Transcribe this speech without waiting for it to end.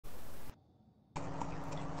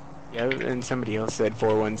Yeah, and somebody else said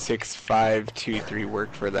 416523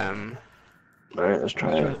 worked for them. Alright, let's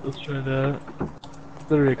try it. Let's try that. It's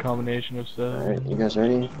literally a combination of stuff. Alright, you guys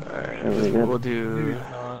ready? Alright, Really good? we'll Maybe do... it's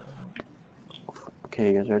not.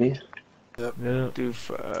 Okay, you guys ready? Yep. Yeah. Do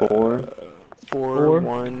 4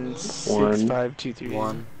 1 6 5 2 3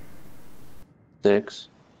 1 6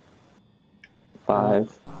 5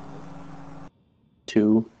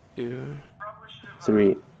 2 2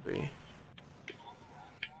 3. 3.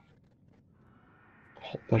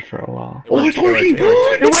 That for a while. Oh, it's working! It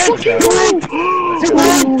worked! It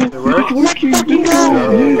worked? working!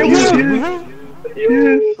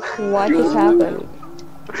 Yes! What just happened?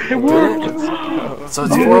 It worked! So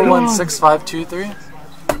it's 416523?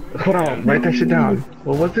 Hold on, write that shit down.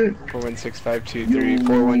 What was it? 416523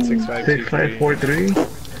 416523 6543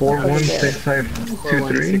 416523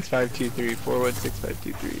 416523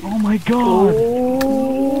 416523. Oh my god!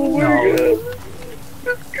 Oh my god!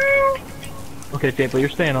 Let's go! Okay, Fable, you're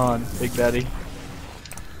staying on, Big Daddy.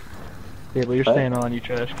 Fable, you're What? staying on, you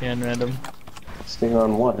trash can random. Staying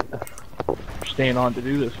on what? You're staying on to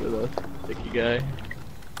do this with us, sticky guy.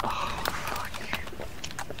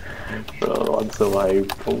 Bro, I'm so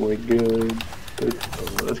hyped. Oh my god.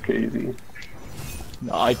 That's crazy.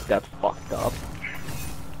 No, that's fucked up.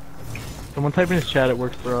 Someone type in his chat, it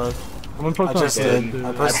works for us. Someone post I on just his did. chat.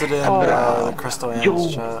 I posted in the Crystal Ants Yo,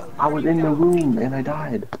 chat. I was in the room and I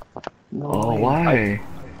died. No Oh, way. why?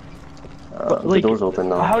 But, The like, door's open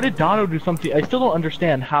now. how did Dono do something? I still don't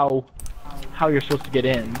understand how you're supposed to get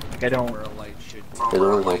in. Like, I don't. The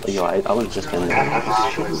door's open. Yo, I was just in there.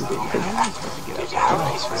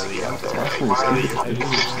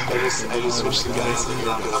 Do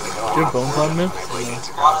you have bones on this?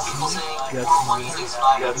 Yes.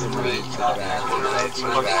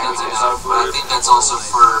 I think that's also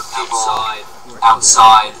for people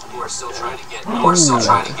outside who are still trying to get Oh,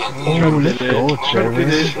 let's go,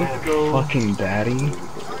 Travis. Fucking daddy. Then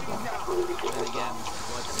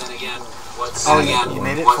again, what's Oh, yeah, you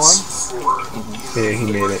made it for him? Yeah, he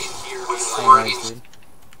made it. Alright, dude.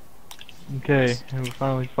 Okay, and we're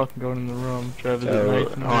finally fucking going in the room. Travis is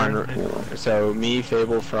So, nice in there. so me,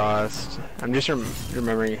 Fable, Frost. I'm just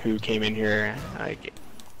remembering who came in here, like,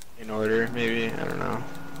 in order, maybe? I don't know.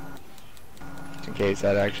 Just in case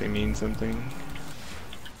that actually means something.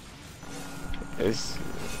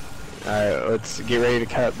 Alright, let's get ready to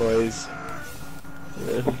cut, boys.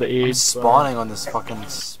 This is the I'm age. spawning on this fucking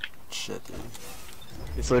shit, dude.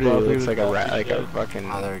 This literally looks like a fucking...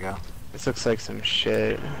 Oh, there we go. This looks like some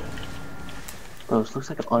shit. Bro, this looks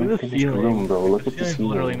like an Look at the unfinished ceiling. room, bro. Look at the It's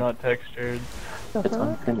literally ceiling. not textured. It's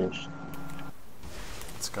unfinished.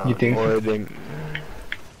 Let's go. You think? Or they...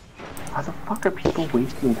 How the fuck are people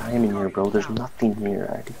wasting time in here, bro? There's nothing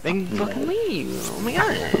here. Then fucking leave! Oh my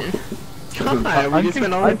god! God, we just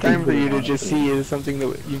spent all that time for you to just see is something that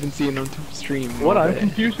you've been seeing on stream. What all I'm day.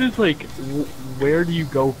 confused is, like, where do you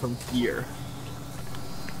go from here?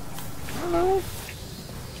 I don't know.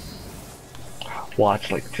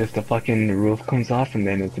 Watch, like, just the fucking roof comes off and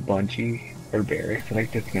then it's a bungee or barracks,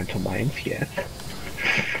 like this mental mines, yes.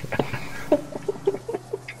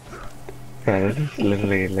 Bro, this is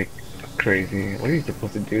literally, like, crazy. What are you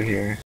supposed to do here?